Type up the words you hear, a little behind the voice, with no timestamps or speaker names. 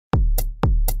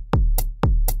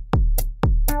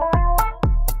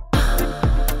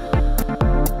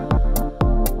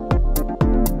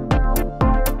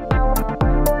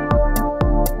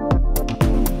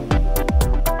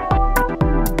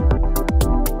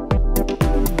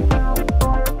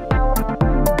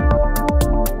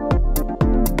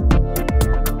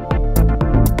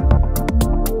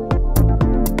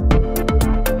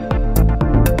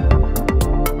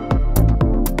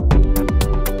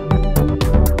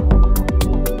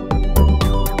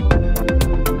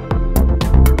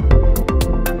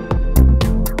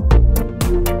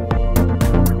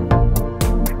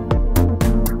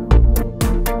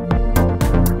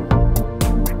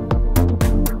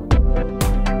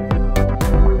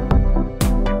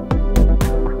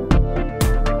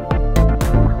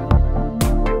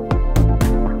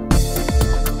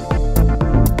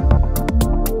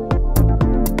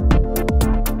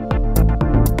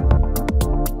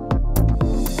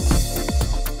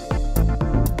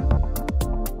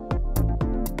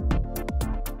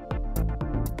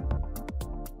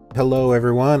Hello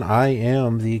everyone, I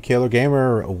am the KILR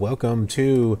Gamer. Welcome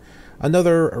to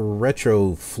another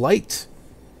retro flight.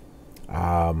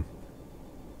 Like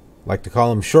to call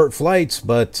them short flights,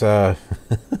 but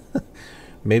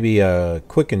maybe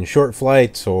quick and short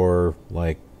flights, or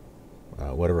like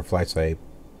whatever flights I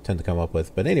tend to come up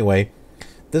with. But anyway,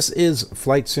 this is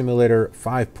Flight Simulator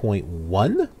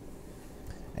 5.1,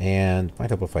 and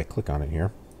might help if I click on it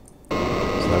here, so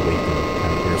that way you can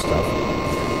kind of hear stuff.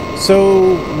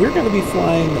 So we're going to be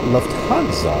flying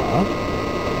Lufthansa,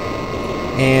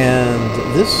 and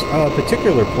this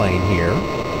particular plane here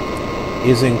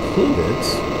is included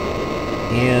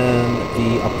in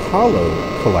the Apollo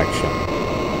collection,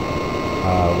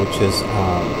 which is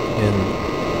in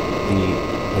the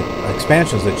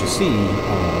expansions that you see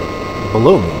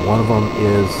below me. One of them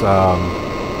is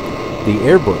the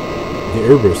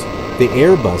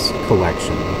Airbus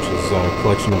collection, which is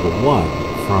collection number 1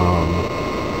 from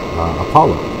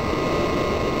Apollo.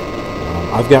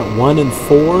 I've got 1 and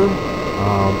 4.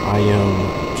 I am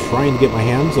trying to get my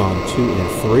hands on 2 and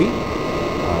 3.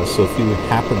 So if you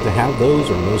happen to have those,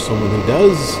 or know someone who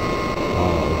does,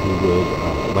 who would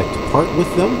like to part with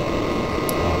them,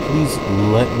 please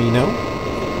let me know.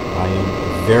 I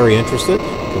am very interested,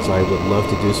 because I would love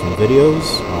to do some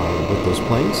videos with those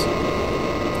planes,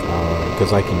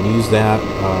 because I can use that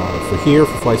for here,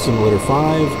 for Flight Simulator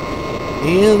 5,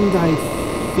 and I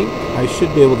think I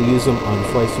should be able to use them on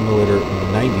Flight Simulator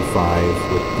 95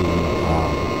 with the,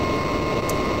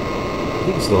 I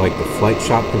think it's like the flight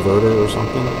shop converter or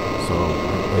something. So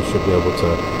I should be able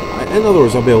to, in other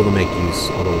words, I'll be able to make use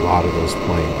of a lot of those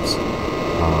planes,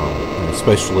 and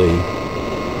especially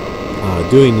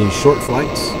doing these short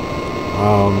flights,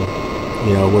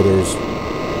 you know, where there's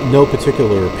no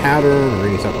particular pattern or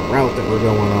any type of route that we're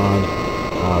going on.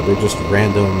 They're just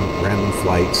random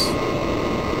flights.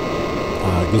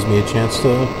 Gives me a chance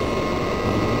to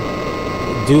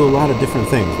do a lot of different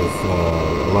things with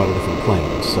a lot of different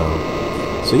planes.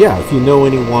 So yeah, if you know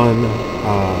anyone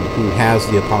who has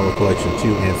the Apollo Collection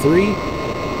 2 and 3,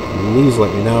 please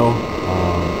let me know.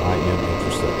 I am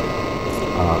interested.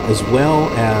 As well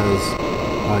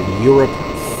as Europe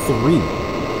 3.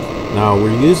 Now,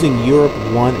 we're using Europe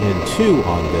 1 and 2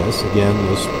 on this. Again,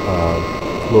 those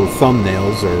little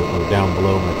thumbnails are down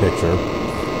below my picture.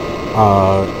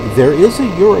 There is a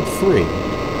Europe 3.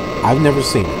 I've never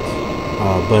seen it,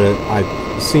 but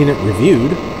I've seen it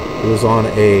reviewed. It was on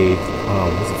a,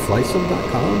 was it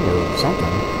flightsim.com or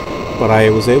something, but I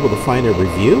was able to find a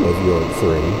review of Europe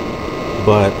 3,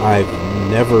 but I've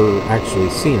never actually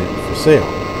seen it for sale,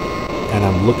 and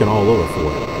I'm looking all over for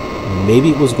it. Maybe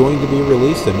it was going to be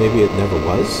released, and maybe it never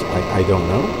was. I don't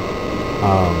know.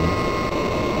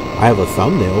 I have a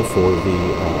thumbnail for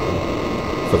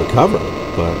the cover,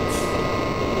 but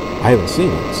I haven't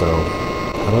seen it, so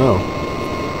I don't know.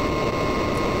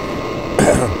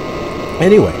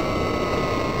 Anyway,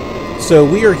 so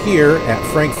we are here at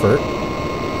Frankfurt,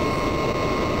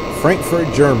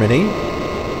 Germany.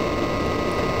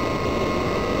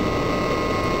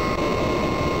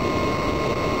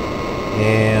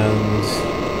 And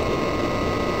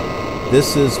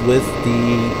this is with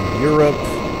the Europe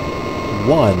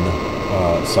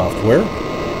 1 software.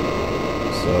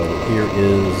 So here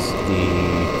is the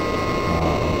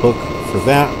book for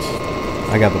that.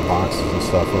 I got the boxes and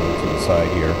stuff over to the side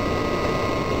here.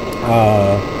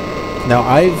 Now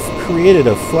I've created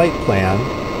a flight plan.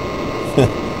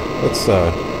 let's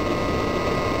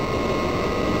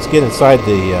get inside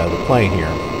the plane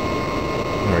here.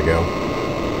 There we go.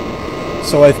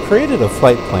 So I've created a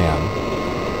flight plan,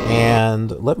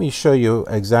 and let me show you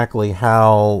exactly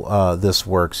how this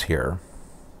works here.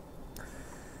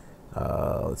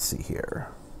 Let's see here.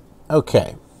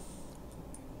 Okay.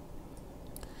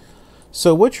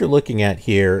 So what you're looking at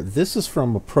here, this is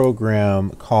from a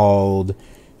program called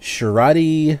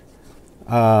Schiratti,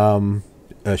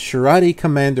 Schiratti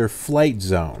Commander Flight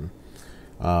Zone.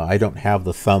 I don't have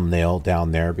the thumbnail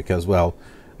down there because, well,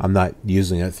 I'm not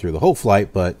using it through the whole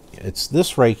flight, but it's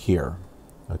this right here.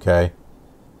 Okay.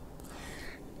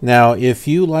 Now, if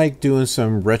you like doing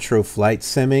some retro flight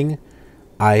simming,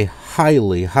 I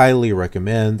highly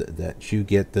recommend that you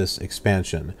get this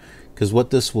expansion, because what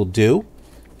this will do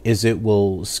is it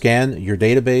will scan your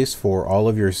database for all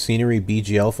of your scenery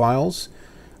BGL files,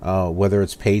 whether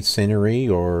it's paid scenery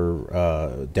or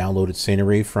downloaded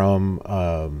scenery from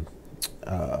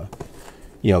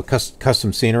you know,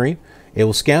 custom scenery. It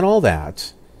will scan all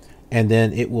that, and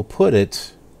then it will put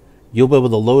it, you'll be able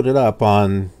to load it up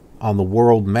on the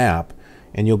world map,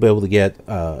 and you'll be able to get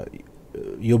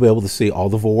you'll be able to see all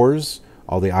the VORs,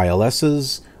 all the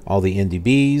ILSs, all the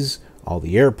NDBs, all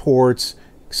the airports,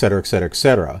 etc., etc.,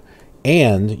 etc.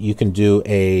 And you can do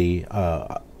a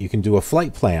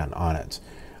flight plan on it.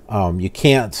 You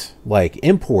can't like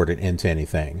import it into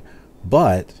anything,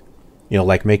 but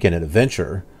like making an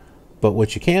adventure. But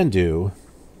what you can do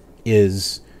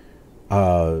is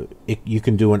you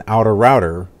can do an outer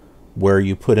router where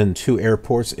you put in 2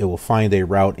 airports. It will find a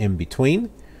route in between,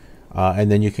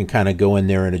 and then you can kind of go in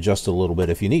there and adjust a little bit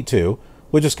if you need to,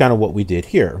 which is kind of what we did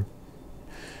here.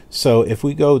 So if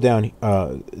we go down,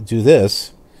 do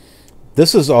this.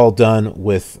 This is all done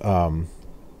with,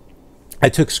 I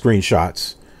took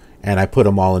screenshots and I put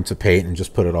them all into Paint and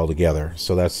just put it all together.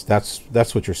 So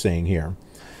that's what you're seeing here.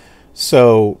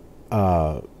 So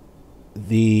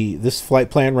this flight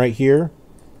plan right here,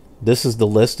 this is the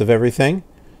list of everything.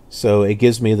 So it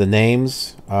gives me the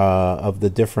names of the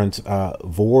different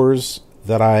VORs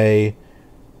that I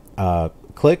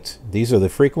clicked. These are the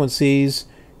frequencies.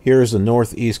 Here's the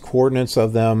northeast coordinates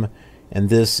of them, and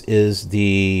this is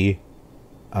the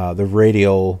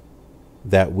radial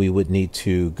that we would need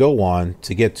to go on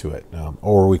to get to it,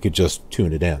 or we could just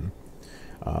tune it in.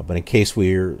 But in case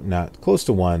we're not close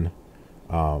to one,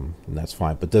 that's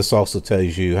fine. But this also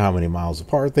tells you how many miles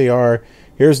apart they are.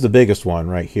 Here's the biggest one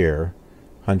right here,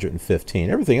 115.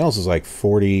 Everything else is like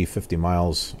 40, 50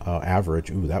 miles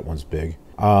average. Ooh, that one's big.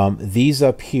 These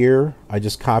up here, I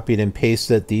just copied and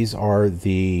pasted. These are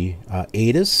the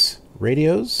ATIS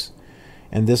radios.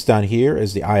 And this down here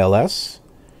is the ILS.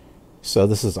 So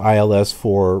this is ILS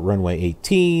for runway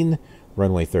 18,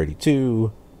 runway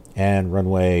 32, and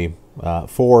runway 4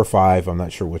 or 5. I'm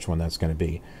not sure which one that's going to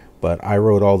be. But I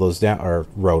wrote all those down, or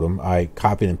wrote them. I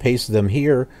copied and pasted them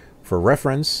here for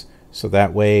reference, so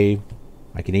that way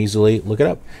I can easily look it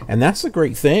up. And that's the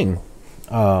great thing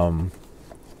about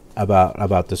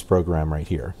this program right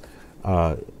here.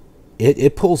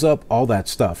 It pulls up all that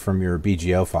stuff from your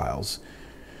BGO files.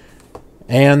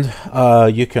 And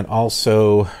you can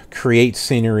also create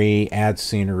scenery, add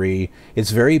scenery.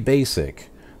 It's very basic,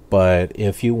 but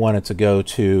if you wanted to go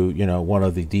to, one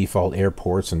of the default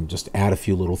airports and just add a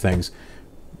few little things,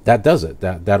 that does it.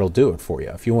 That'll do it for you.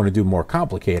 If you want to do more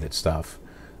complicated stuff,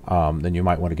 then you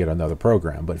might want to get another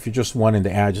program. But if you're just wanting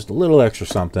to add just a little extra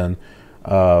something,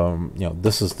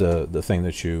 this is the thing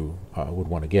that you would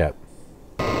want to get.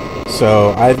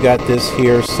 So I've got this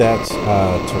here set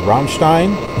to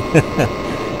Rammstein.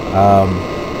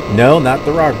 No, not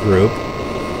the rock group.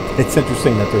 It's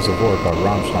interesting that there's a VOR called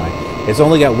Rammstein. It's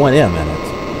only got one M in it.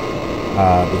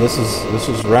 But this is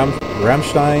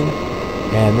Rammstein,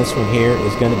 and this one here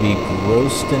is going to be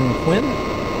Grosten Quinn.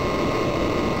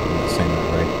 I'm not saying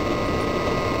that right.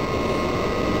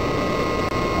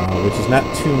 Which is not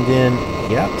tuned in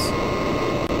yet.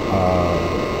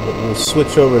 But we'll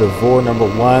switch over to VOR number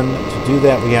 1. To do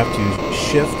that, we have to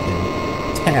shift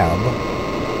and tab.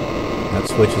 That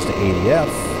switches to EDDF.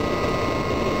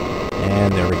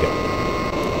 And there we go.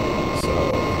 So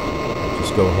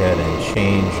just go ahead and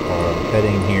change our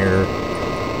heading here.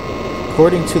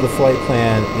 According to the flight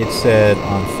plan, it said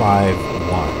on 5-1.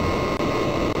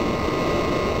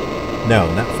 No,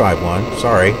 not 5-1.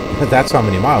 Sorry. That's how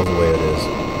many miles away it is.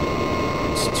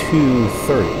 It's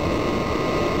 230.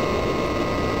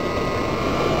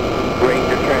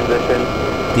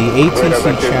 The ATC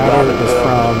chatter is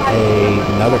from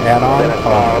another add-on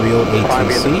called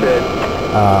RealATC.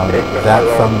 That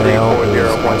thumbnail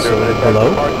is also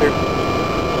below.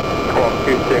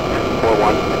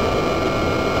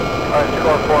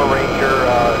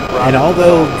 And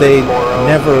although they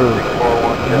never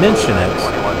mention it,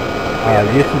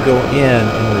 you can go in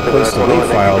and replace the WAV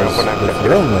files with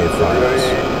your own WAV files.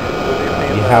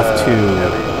 You have to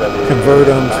convert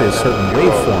them to a certain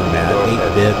WAV format,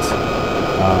 8-bit.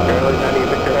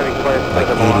 Like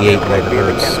 88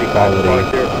 megahertz quality.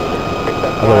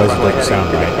 Otherwise, it doesn't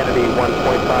sound right.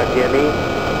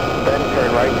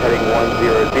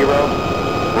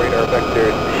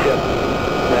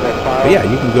 But yeah,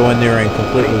 you can go in there and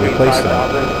completely replace them.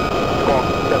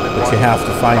 But you have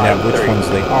to find out which ones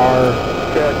they are,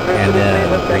 and then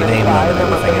rename them and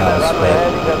everything else. But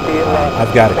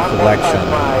I've got a collection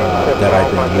that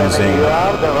I've been using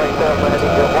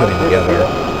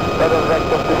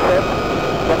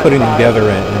and putting together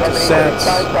into sets,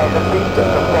 and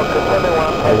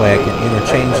that way I can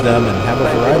interchange them and have a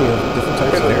variety of different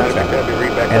types of air chatter,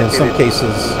 and in some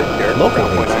cases local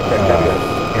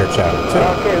air chatter too.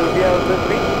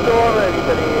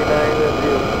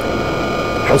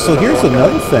 Also, here's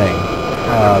another thing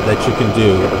that you can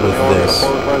do with this.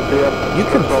 You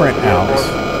can print out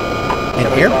an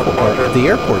airport, the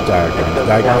airport diagram, the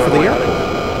diagram for the airport.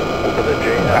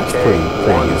 That's pretty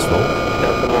useful.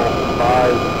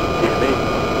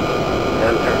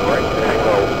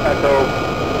 Echo,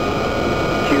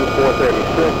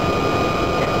 Q436,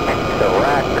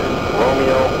 Iraq,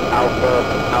 Romeo, Alpha,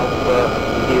 Alpha,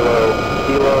 Kilo,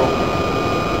 Kilo,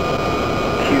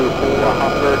 Q4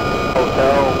 Hopper,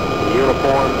 Hotel,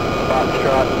 Uniform,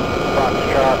 Foxtrot,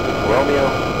 Foxtrot, Romeo,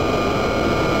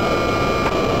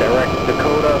 Direct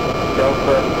Dakota,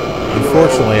 Delta, Kilo,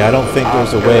 Unfortunately, I don't think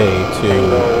there's a way to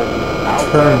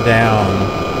turn down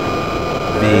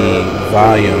the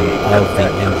volume of the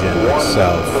engine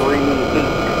itself. 138.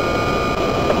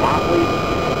 The Motley,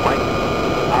 Mike,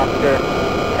 Oscar,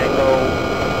 Tango,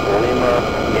 Lima,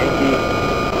 Yankee,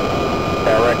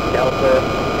 Direct Delta,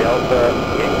 Delta,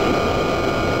 Yankee.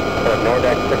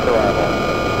 Nordex 6 arrival.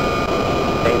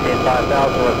 Maintain 5,000,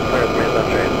 let's clear the main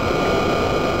train.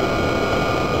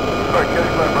 Sorry, Kelly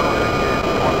 500 is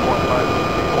 1.5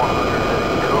 cc 100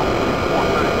 heading to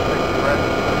 436 west,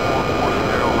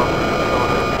 440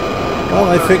 Hubbard. Well,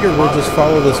 I figured we'll just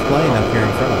follow this plane up here in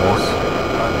front of us.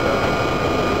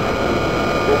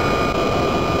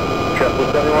 Shep,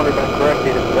 71, we've been correct,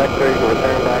 Native Vector, you can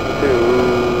return back to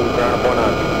ground point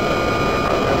on.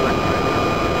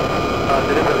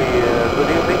 Delivery, good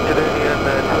evening, Jordanian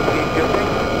 28 Jumping.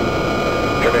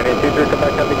 Jordanian 23, come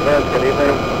back heavy cars, good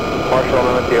evening. Marshal,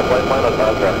 on to your flight plan, let's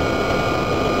have ready.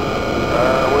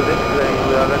 Within today,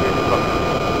 we are ready to come.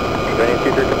 Jordanian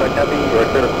 23, come back heavy, you are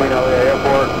clear to Queen Alia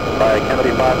Airport by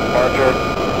Kennedy 5 departure.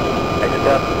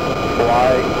 Accept,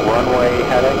 fly, runway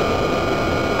heading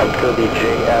up to the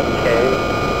JFK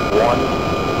 1.5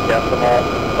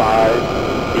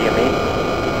 DME.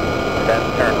 Then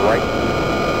turn right,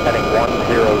 heading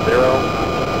 100.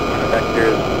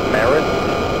 Vectors Merit,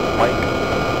 Mike,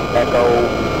 Echo,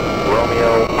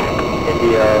 Romeo,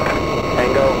 India,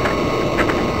 Tango.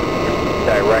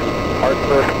 Direct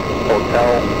Hartford,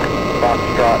 Hotel,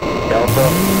 Foxtrot, Delta.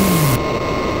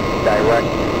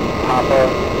 Direct Papa,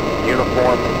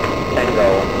 Uniform,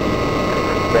 Tango.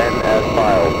 Then as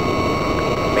filed.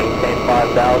 Maintain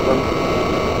 5,000.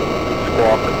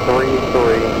 Squawk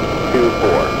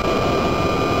 3324.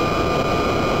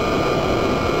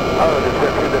 This is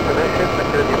your destination,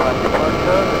 Kennedy 5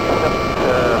 departure, accept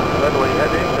runway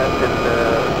heading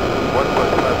until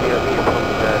 1.5 DME from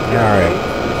Alright.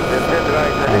 Then turn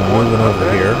right heading I'm moving over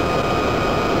here.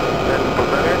 Then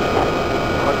Merit,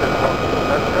 Hotel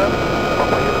Center,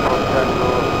 Papa Uniform Tango,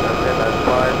 and then as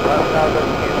 5,000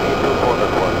 DME to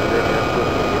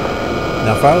 401.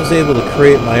 Now, if I was able to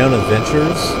create my own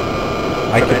adventures,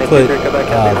 I could put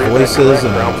voices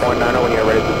and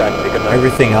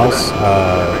everything else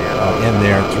in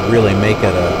there to really make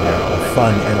it a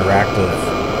fun, interactive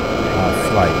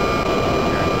flight.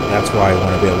 That's why I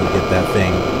want to be able to get that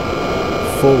thing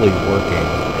fully working.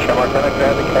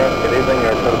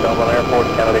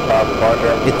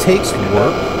 It takes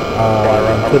work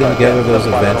putting together those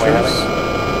adventures,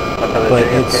 but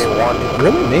it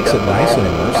really makes it nice and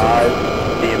immersive.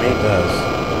 It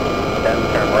does. Then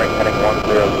turn right, heading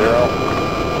 100.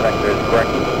 Vector is correct.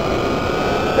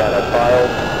 Then as filed.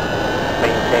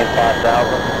 Maintain 5,000.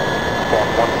 Squawk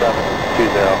 1720.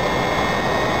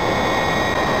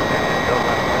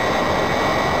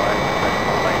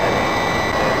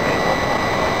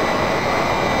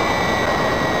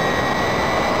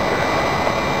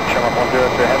 Shep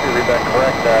 103 Heavy, read back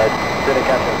correct. City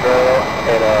Captain Zero,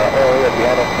 and earlier if you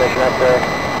had information up there,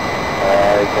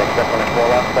 you can expect 24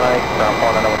 left tonight. Ground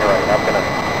phone, I know when you're ready. Have a good night.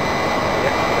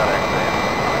 Yes, we got excellent.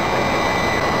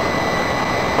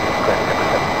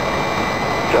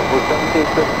 JetBlue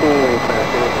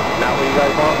 1715, now what you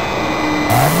guys want?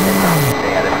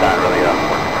 Yeah, it's not really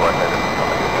working for us. I just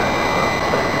want to get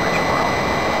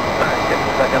Alright, give me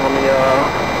a second. Let me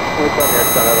call your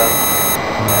center then.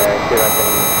 See if I can,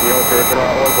 you know what your original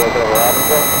route was? Was it over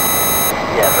Robbinsville?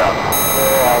 Yes,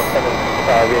 I'll send it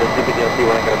via CPDLC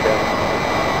when I get a chance.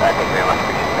 Thank you very much,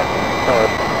 appreciate that. No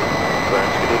worries.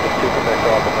 Clarence, good evening, 2 Quebec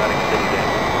Golf, Atlantic City Day.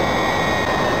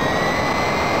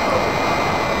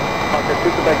 Oscar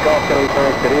 2 Quebec Golf, Kennedy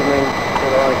Clarence, good evening.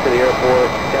 Atlantic City Airport,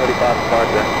 Kennedy 5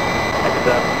 departure.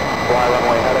 Accept, fly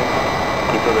runway heading.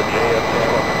 Keep to the JFK.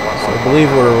 So I believe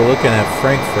we're looking at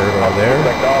Frankfurt over there.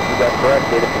 Quebec Golf, is that correct?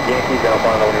 Native to Yankee, ground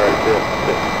phone, I know when you're ready to.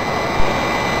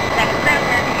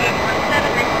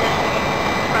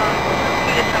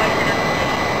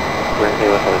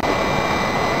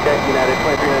 Okay, United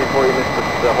 2394, you missed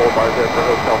the hold bars there for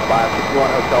Hotel 5. If you want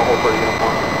Hotel, hold for the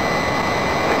uniform.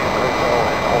 Hotel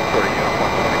and hold for the uniform,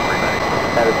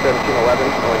 2394. That is 1711,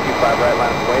 only 25 right,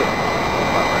 line of wait.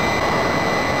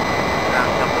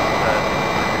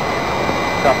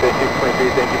 Copy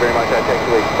 623, thank you very much. I take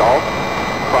away Golf.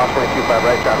 Cross 225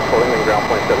 right, traffic holding, then ground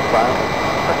point 75.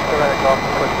 Touch the right, Golf,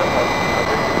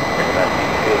 275. That's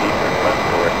the Eastern West.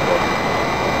 where it's going.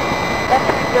 That's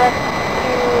direct to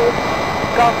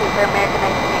Gulf for American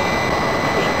 1980.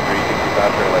 Pushing 365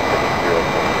 for left heading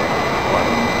 0.1.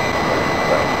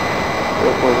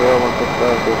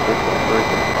 0.0165,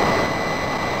 065,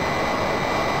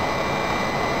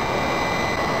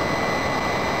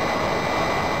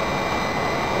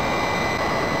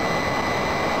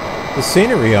 065. The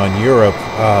scenery on Europe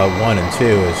 1 and 2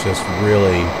 is just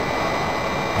really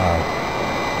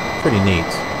pretty neat.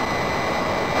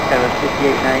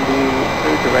 5890,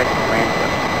 through direct to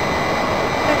Frankfurt.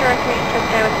 Through direct range from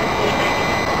 5890.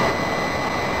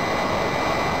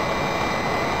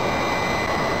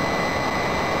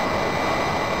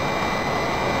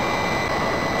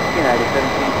 United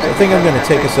 17. So I think I'm going to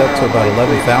take us up to about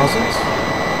 11,000. 128,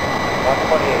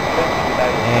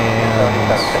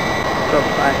 And Sub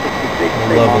 566.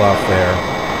 we'll level off there.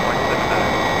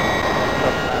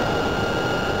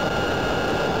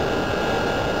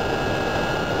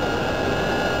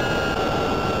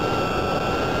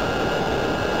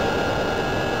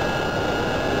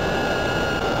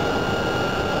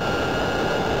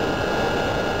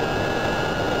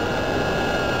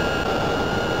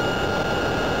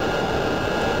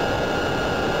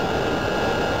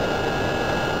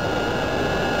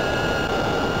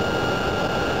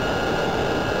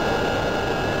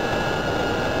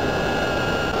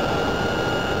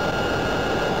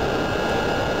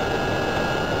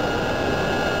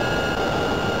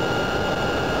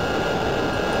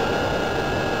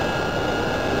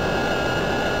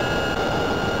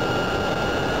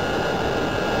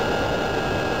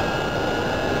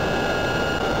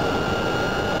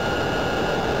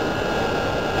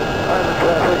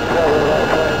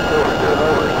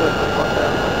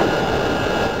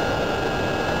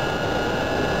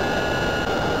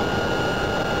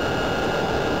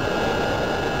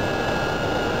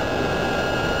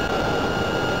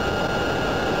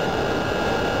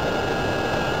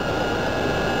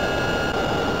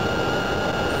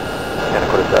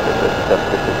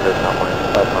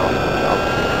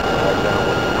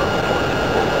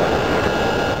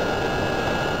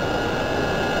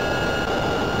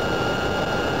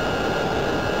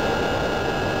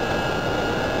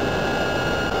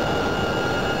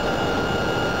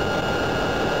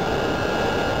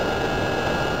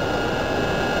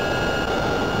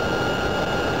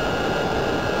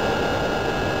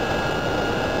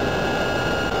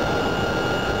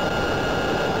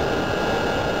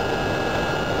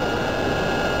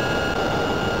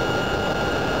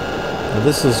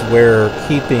 This is where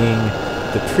keeping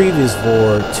the previous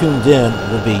VOR tuned in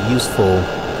will be useful,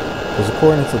 because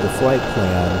according to the flight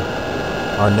plan,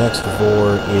 our next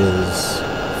VOR is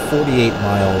 48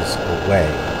 miles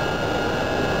away.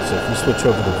 So if we switch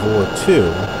over to VOR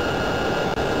 2,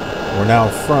 we're now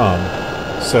from,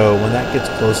 so when that gets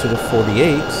closer to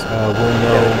 48, we'll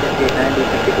know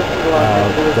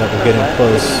that we're getting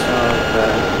close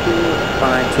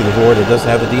to the VOR that doesn't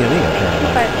have a DME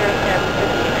apparently.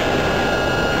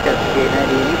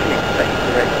 5890, and you can expect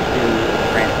direct to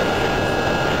Frankfurt.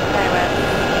 Very well.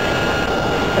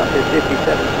 Delta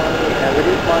 5720,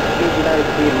 reduce Mach speed, United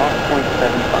speed, Mach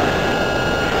 0.75.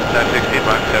 916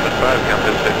 Mach 75,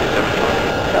 Compass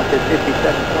 5720. Delta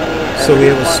 5720. So we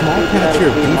have a small patch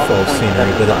here of default scenery,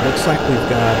 but it looks like we've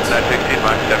got, 916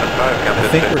 Mach 75, Compass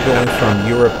I think we're going 5720. from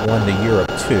Europe 1 to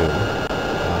Europe 2,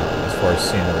 as far as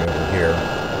scenery over here.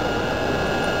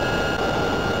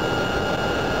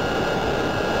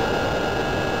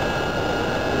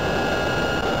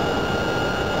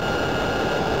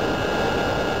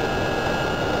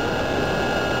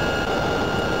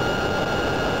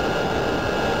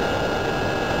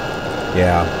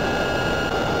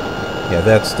 Yeah,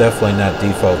 that's definitely not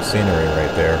default scenery right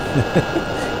there,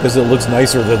 because it looks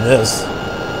nicer than this.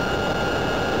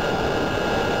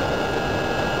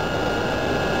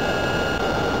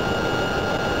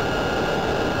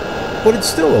 But it's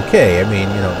still okay. I mean,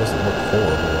 you know, it doesn't look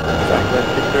horrible or anything. Southwest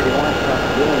 631, cross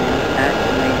William, act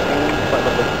and maintain, flight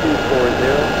level 240,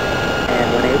 and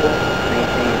when able,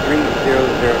 maintain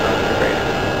 300 knots per greater.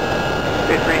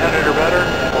 Say 300 or better,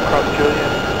 and we'll cross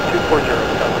Julian 240,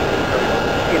 Southwest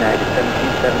 631. United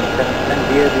 1777,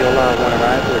 via the Ola 1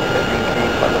 arrival, expect maintain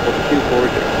flight level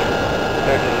 240.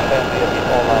 Surgeon via the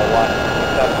Ola 1.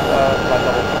 That's flight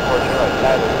level 240,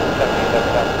 United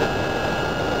 1777.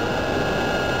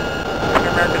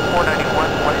 American 491,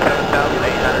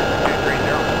 27,800,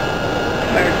 230.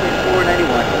 American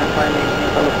 491, and flight maintain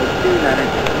flight level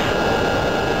 290.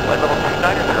 Flight level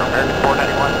 290, American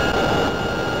 491.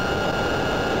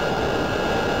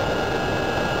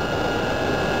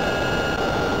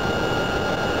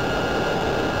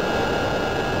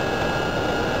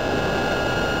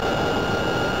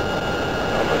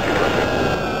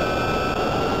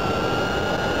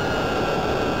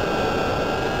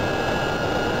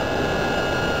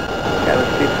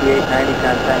 5890,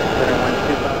 contact center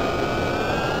 125.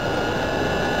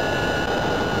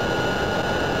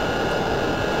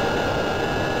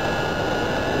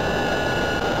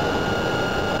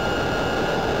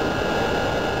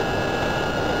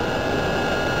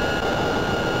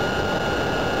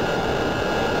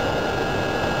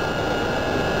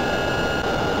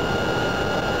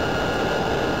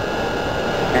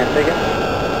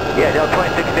 Yeah, Del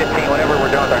 2615, whenever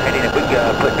we're done with our heading, if we can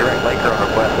put direct Laker on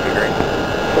request, that'd be great.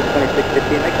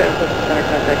 2615, make that request to center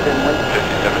contact in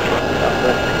 157.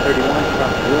 Southwest 631,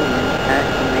 cross William,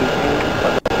 action maintain,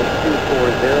 flight level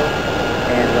 240,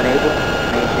 and when able,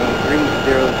 maintain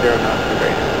 300 knots per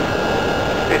radar.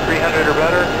 Okay, 300 or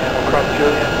better, and we'll cross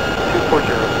Julian 240,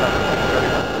 Southwest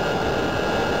 631.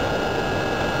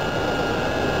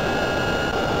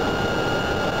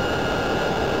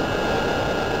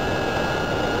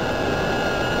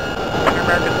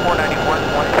 American 491,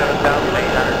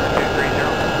 27,800 for 230.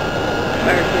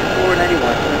 American 491,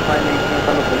 climb maintain,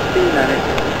 flight level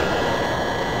 290.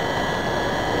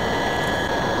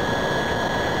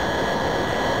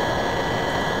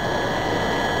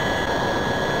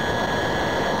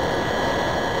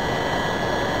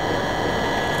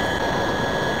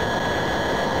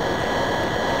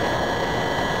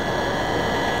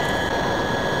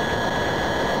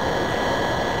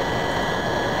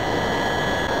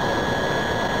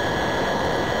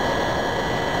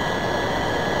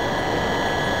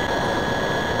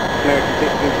 American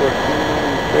 1514,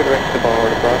 clear direct to bar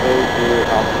to Bravo, Zulu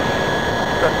Alpha.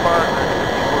 Press bar, American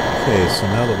 1514. Okay, so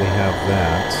now that we have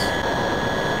that,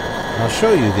 I'll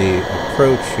show you the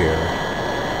approach here.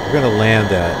 We're going to land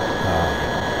at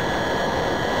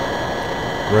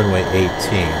runway 18.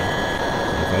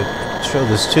 If I show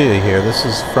this to you here, this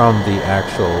is from the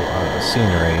actual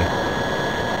scenery.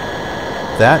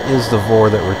 That is the VOR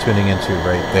that we're tuning into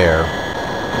right there.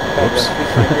 Oops.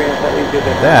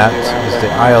 That is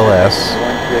the ILS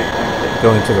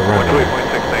going to the runway.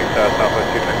 28.68,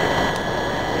 Southwest 290.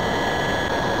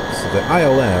 So the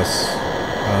ILS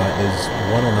is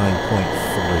 109.3.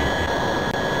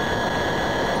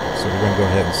 So we're going to go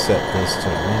ahead and set this to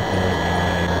 109.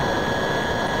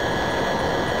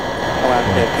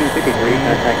 Alaska 253,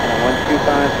 contact on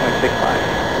 125.65.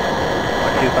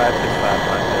 12565,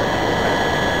 line 02.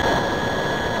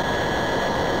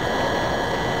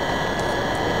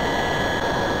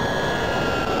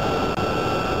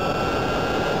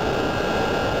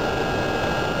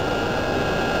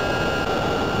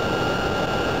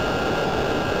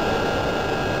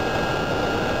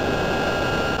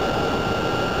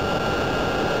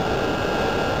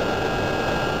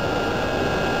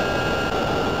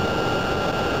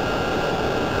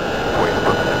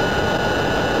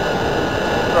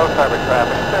 Road cyber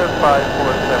traffic, 547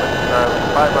 Charlie,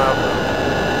 5 miles per hour.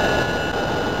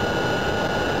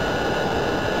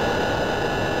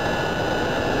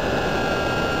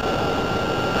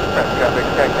 Press traffic,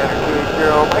 check enter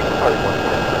 280, Mike departing 110.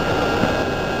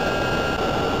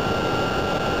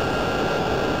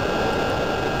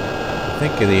 I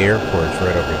think the airport's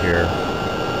right over here.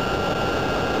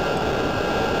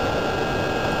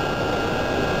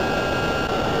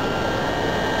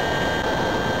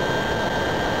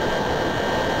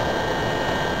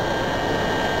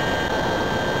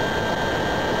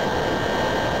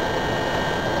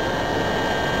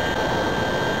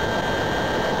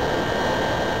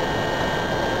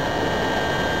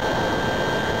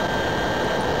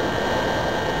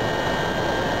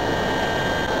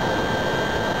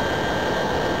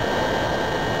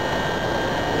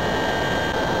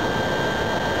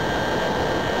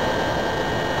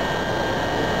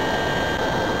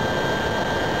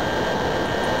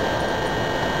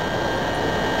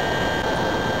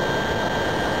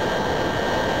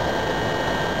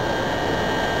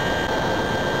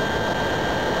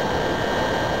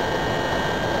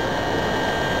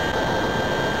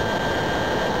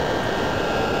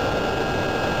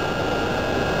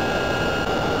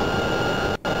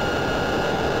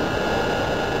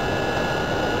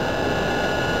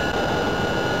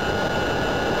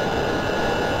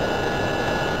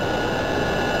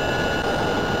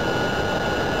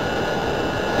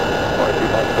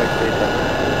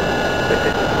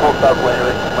 Full stop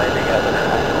landing at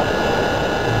International.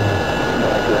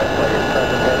 That's why you're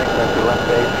present heading, that's your left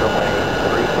base, runway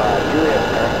 35. Juliet,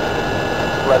 man.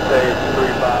 Left base,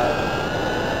 35.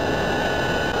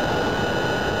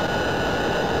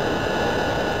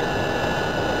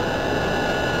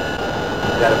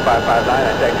 Got a 559,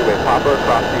 I taxiway Popper,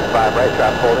 cross 25 right,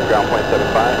 traffic holding, ground point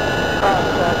 75. Cross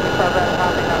 25 right,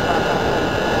 copy, no,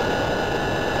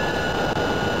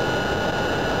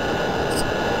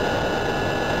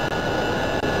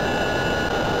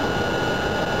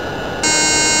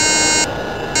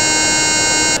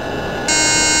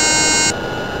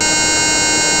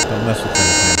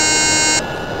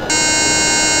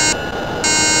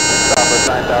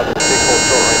 hold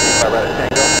short, right 25 right at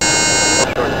Tango.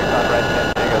 Hold short, 6 on right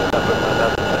 10 Tango, step with my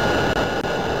left.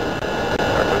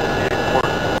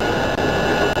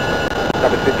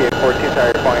 Stop at 5814,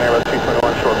 sorry, you're flying Airbus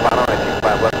 321, short final, right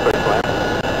 25 left, clear to land.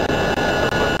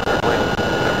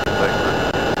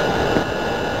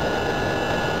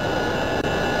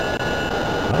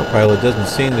 Autopilot doesn't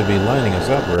seem to be lining us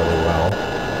up really well.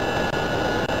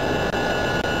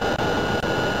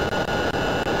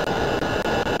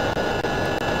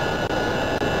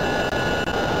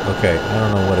 Okay, I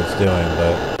don't know what it's doing,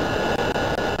 but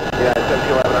yeah,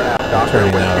 1711 and a half, Doctor,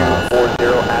 turning that off. 40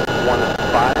 at 15, runway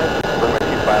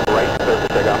 25 right, clear for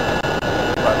takeoff.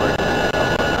 25 right.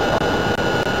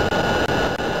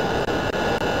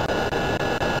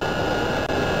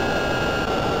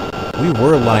 We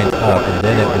were lined up, and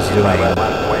then it was doing,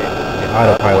 the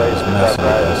autopilot was messing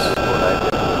with us.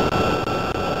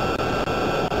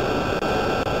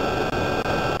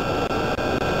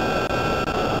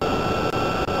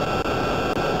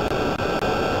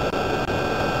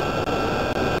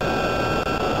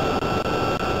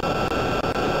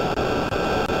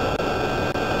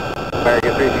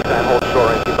 American 369, hold short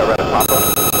right, keep right at Papa.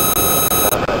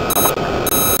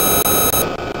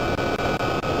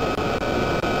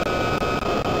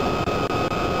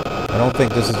 I don't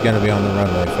think this is going to be on the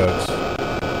runway, folks.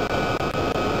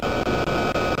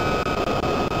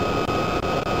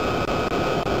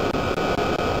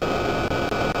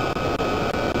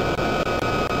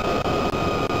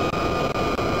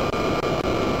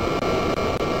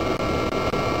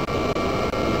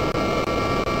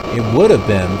 It would have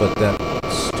been, but that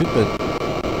stupid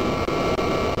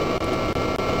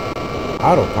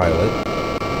autopilot.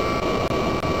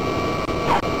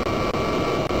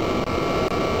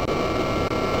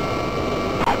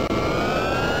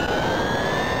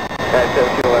 At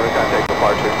 1711, contact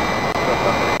departure.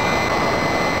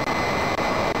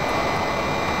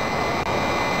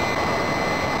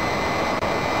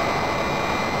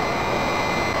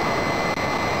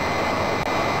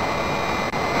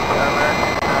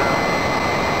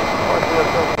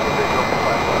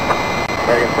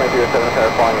 American 2307, tower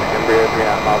flying Embraer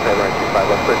 3.5 miles ahead, runway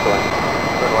 25 left, clear to land.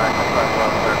 Good land,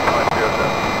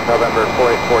 November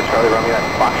 484 Charlie Romeo at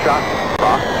Foxtrot,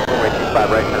 Rock, runway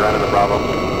 25 right, turn around into Bravo.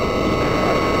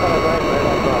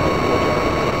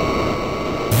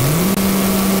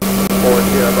 40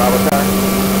 Bravo tower.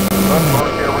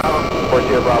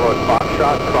 40 Bravo at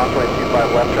Foxtrot, crossway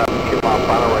 25 left, traffic 2 mile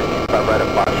final, right 25 right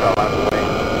at Foxtrot, line of the way.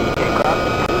 Game cross,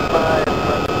 25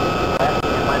 left,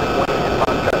 minus 1 and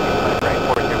Foxtrot, 25 right,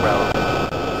 40 Bravo.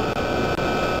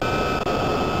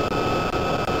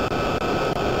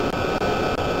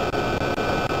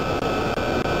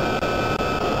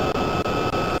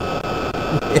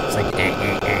 It's like,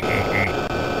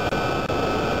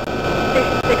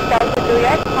 6000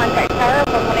 Juliet, contact tower,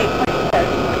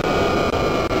 118.7.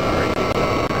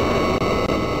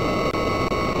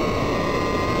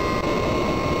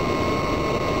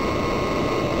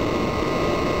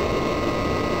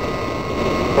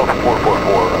 Delta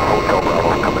 444, Hotel Bravo,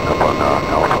 coming up on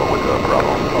Alpha with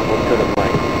Bravo. Almost to the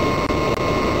flank.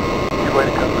 You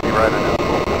waiting company right on Alpha.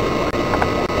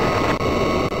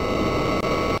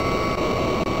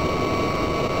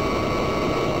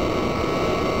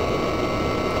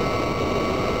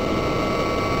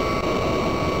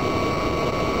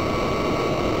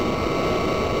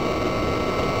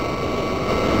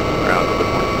 Ground to the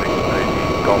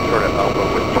 1690, Golf Short at Alpha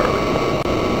with Charlie.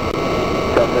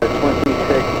 Delta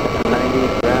 2690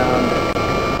 ground.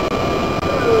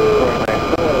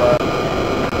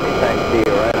 Thanks to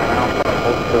you, right on Alpha,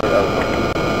 hold short of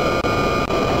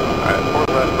Alright,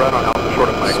 4 left, right on Alpha, short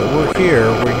of Mike. so we're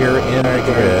here in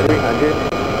Madrid. 300.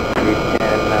 We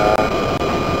can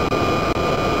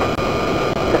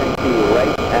turn to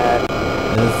right at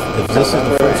If this is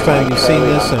the first time you've seen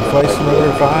this in Flight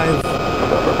Simulator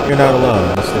 5, you're not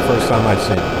alone. It's the first time I've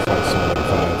seen it in Flight Simulator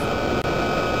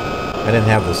 5. I didn't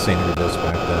have the scenery disc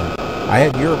back then. I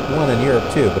had Europe 1 and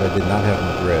Europe 2, but I did not have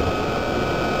Madrid.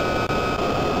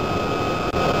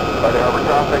 By the harbor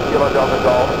traffic, Kilo Delta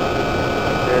Golf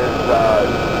is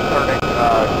turning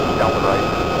down the right.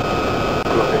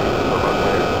 208 for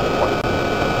runway 1.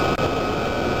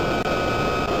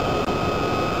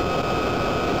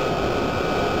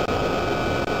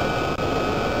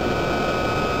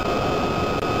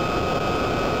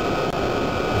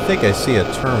 I think I see a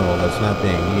terminal that's not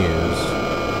being used.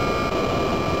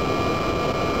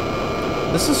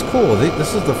 This is cool.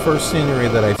 This is the first scenery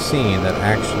that I've seen that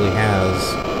actually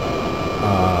has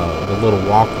the little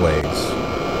walkways.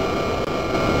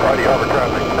 Friday harbor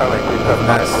traffic, Skylake 279. I've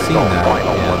not seen that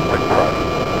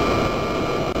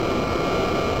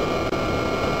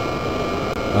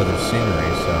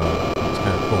scenery, so it's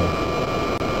kind of cool.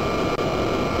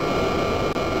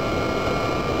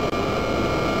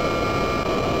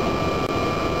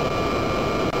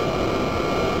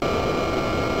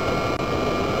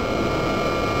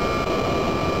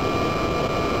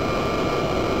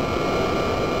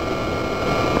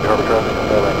 Harbor traffic,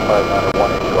 Skyline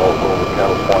 5918 Golf over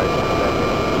Cattle Point,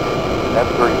 at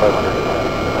 3500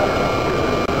 descending in the pattern altitude,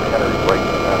 entering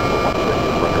braking pattern for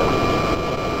 16 front cover.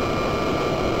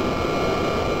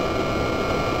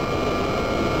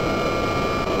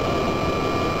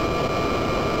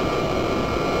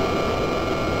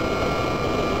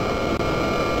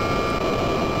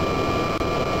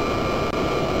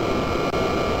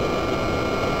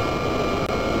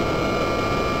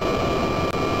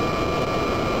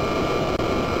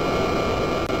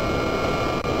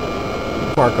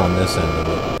 Park on this end of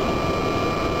it.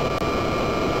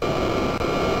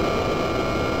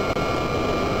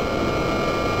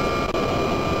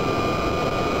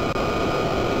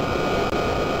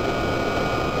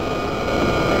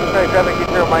 Sorry, traffic,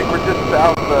 East Mike, we're just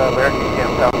south of American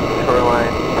Camp, south of the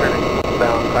shoreline, turning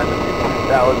down, climbing to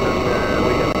 2000, and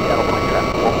we got the Cattle Point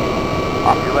traffic.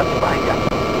 Off your left behind you.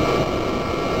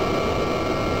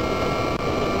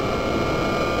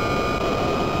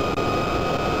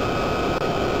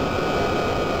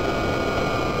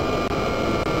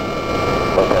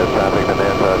 Traffic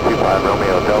Bonanza 25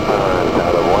 Romeo Delta is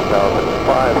out of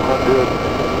 1,500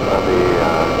 on the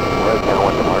right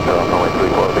downwind departure off runway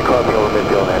 34. We'll be crossing over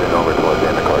midfield and heading over towards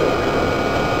Anacortes.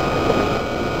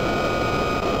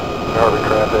 Harbor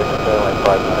traffic, Skyline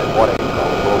 5918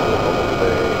 calling over the Homo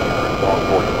Bay, entering zone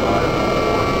 45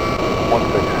 for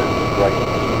 16 right.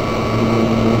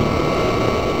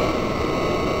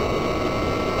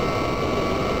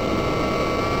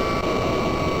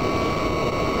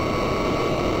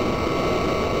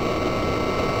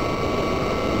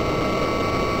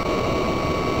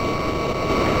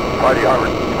 Friday Harbor,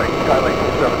 Skyline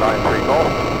 2793 Golf,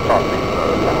 southeast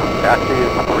taxi is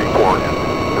 34 in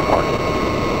departure.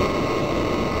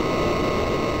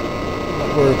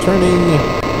 We're turning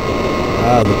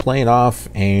the plane off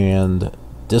and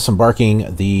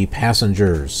disembarking the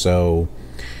passengers. So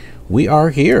we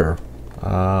are here.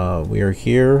 We are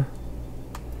here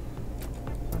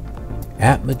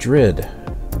at Madrid,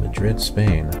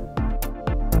 Spain.